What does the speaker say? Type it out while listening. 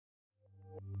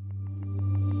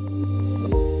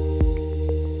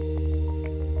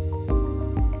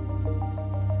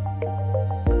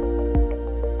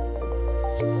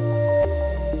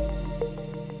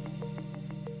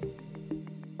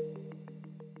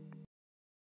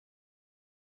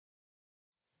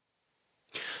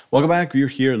Welcome back. We're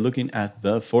here looking at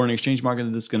the foreign exchange market.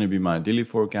 This is going to be my daily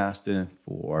forecast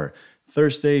for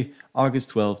Thursday, August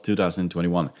 12,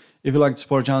 2021. If you like to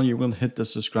support the channel, you're going to hit the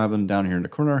subscribe button down here in the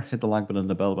corner, hit the like button and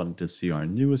the bell button to see our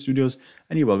newest videos,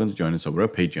 and you're welcome to join us over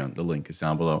at Patreon. The link is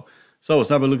down below. So we'll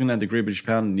start by looking at the Great British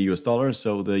Pound and the US dollar.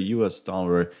 So the US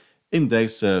dollar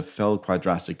index fell quite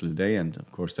drastically today, and of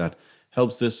course that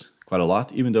helps us quite a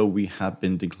lot, even though we have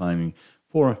been declining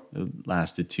for the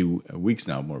last 2 weeks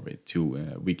now, more of a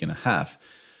week and a half.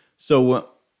 So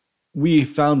we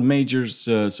found major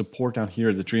support down here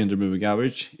at the 300 moving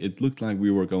average. It looked like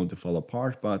we were going to fall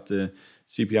apart, but the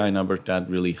CPI number that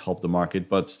really helped the market.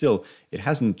 But still, it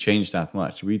hasn't changed that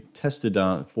much. We tested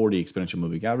 40 exponential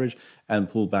moving average and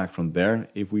pulled back from there.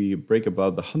 If we break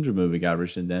above the 100 moving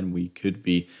average, and then we could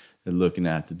be looking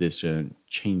at this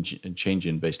change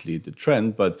in basically the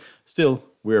trend. But still,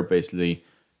 we're basically,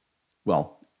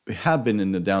 well, we have been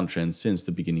in the downtrend since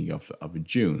the beginning of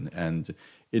June, and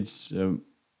it's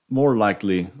more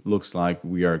likely looks like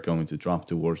we are going to drop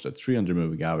towards the 300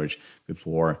 moving average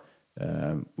before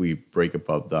we break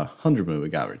above the 100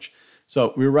 moving average.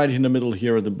 So we're right in the middle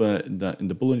here in the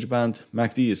Bollinger Band.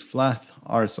 MACD is flat,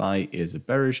 RSI is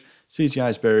bearish,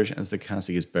 CCI is bearish, and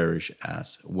stochastic is bearish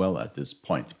as well at this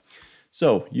point.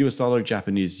 So US dollar,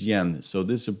 Japanese yen. So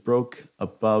this broke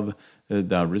above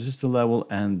the resistance level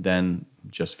and then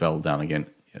just fell down again.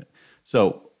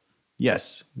 So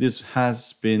yes, this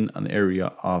has been an area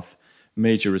of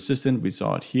major resistance. We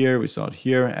saw it here,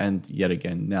 and yet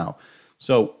again now.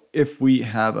 So if we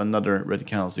have another red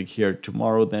candlestick here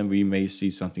tomorrow, then we may see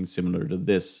something similar to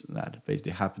this. That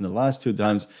basically happened the last 2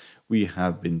 times we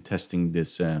have been testing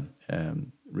this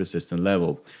resistance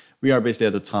level. We are basically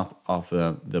at the top of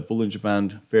the Bollinger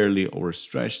Band, fairly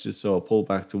overstretched, so a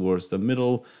pullback towards the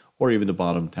middle or even the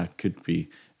bottom, that could be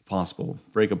possible.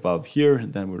 Break above here,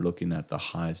 and then we're looking at the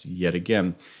highs yet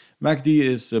again. MACD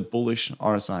is bullish,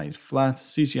 RSI is flat,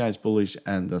 CCI is bullish,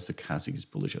 and the stochastic is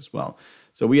bullish as well.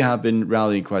 So we have been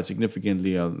rallying quite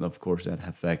significantly, and of course that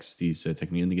affects these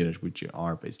technical indicators, which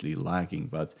are basically lagging.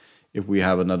 But if we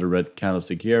have another red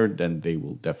candlestick here, then they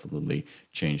will definitely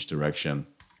change direction.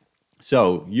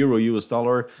 So Euro US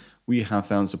dollar, we have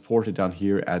found supported down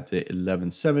here at the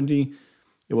 1170.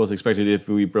 It was expected if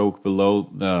we broke below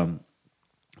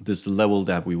this level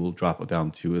that we will drop it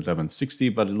down to 1160,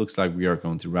 but it looks like we are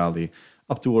going to rally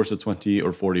up towards the 20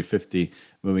 or 40, 50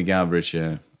 moving average,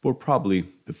 but probably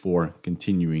before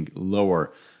continuing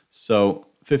lower. So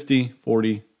 50,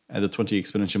 40, and the 20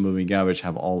 exponential moving average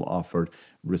have all offered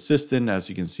resistance, as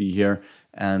you can see here,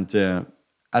 and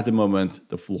at the moment,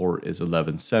 the floor is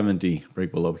 1170.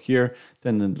 Break below here,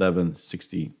 then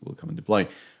 1160 will come into play.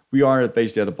 We are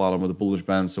basically at the bottom of the bullish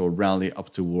band, so a rally up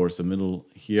towards the middle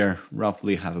here,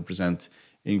 roughly 0.5%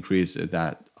 increase,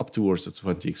 that up towards the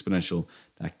 20 exponential,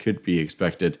 that could be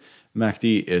expected.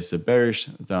 MACD is bearish,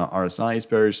 the RSI is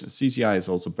bearish, CCI is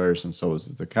also bearish, and so is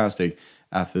the stochastic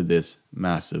after this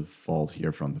massive fall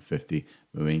here from the 50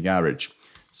 moving average.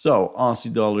 So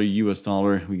Aussie dollar, US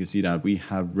dollar, we can see that we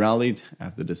have rallied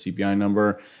after the CPI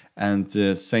number, and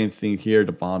same thing here,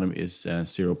 the bottom is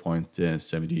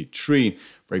 0.73.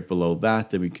 Break below that,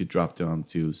 then we could drop down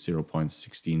to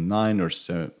 0.69 or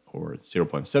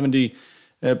 0.70.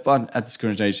 But at this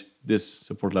current stage, this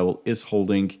support level is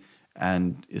holding,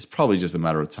 and it's probably just a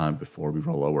matter of time before we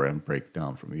roll over and break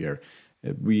down from here.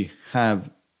 It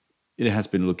has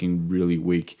been looking really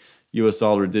weak. US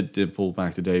dollar did pull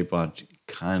back today, but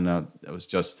it was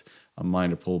just a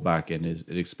minor pullback, and is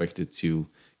expected to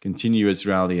continue its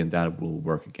rally, and that will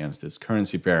work against this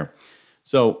currency pair.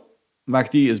 So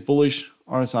MACD is bullish,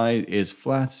 RSI is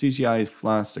flat, CCI is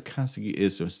flat, stochastic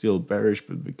is still bearish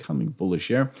but becoming bullish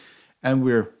here, and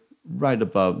we're right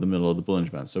above the middle of the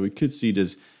Bollinger Band. So we could see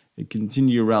this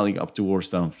continue rallying up towards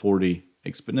the 40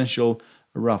 exponential,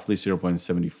 roughly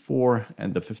 0.74,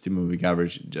 and the 50 moving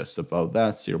average just above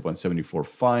that,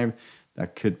 0.745.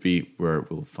 That could be where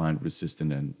we'll find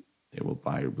resistance, and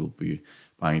we'll be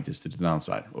buying this to the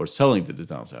downside, or selling to the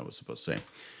downside, I was supposed to say.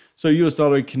 So US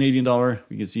dollar, Canadian dollar,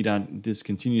 we can see that this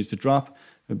continues to drop,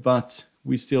 but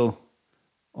we still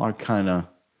are kind of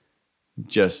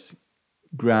just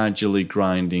gradually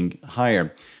grinding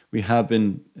higher. We have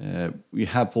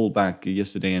pulled back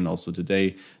yesterday and also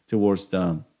today towards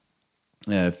the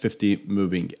 50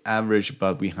 moving average,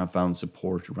 but we have found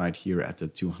support right here at the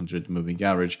 200 moving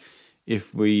average.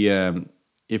 If we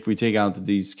take out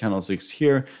these candlesticks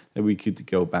here, then we could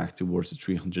go back towards the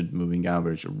 300 moving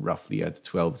average, roughly at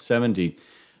 1270.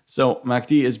 So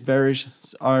MACD is bearish,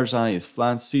 RSI is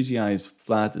flat, CCI is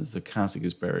flat, and stochastic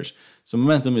is bearish. So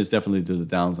momentum is definitely to the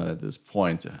downside at this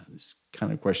point. It's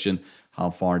kind of question how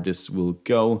far this will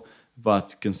go,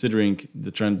 but considering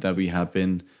the trend that we have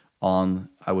been on,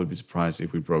 I would be surprised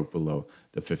if we broke below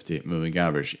the 50 moving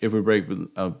average. If we break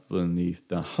beneath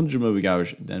the 100 moving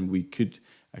average, then we could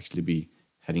actually be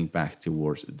heading back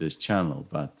towards this channel.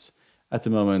 But at the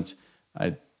moment,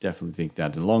 I definitely think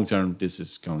that in the long term, this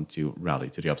is going to rally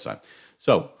to the upside.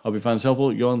 So, hope you found this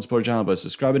helpful. You want to support the channel by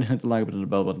subscribing, hit the like button and the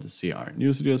bell button to see our new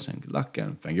videos, and good luck,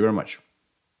 and thank you very much.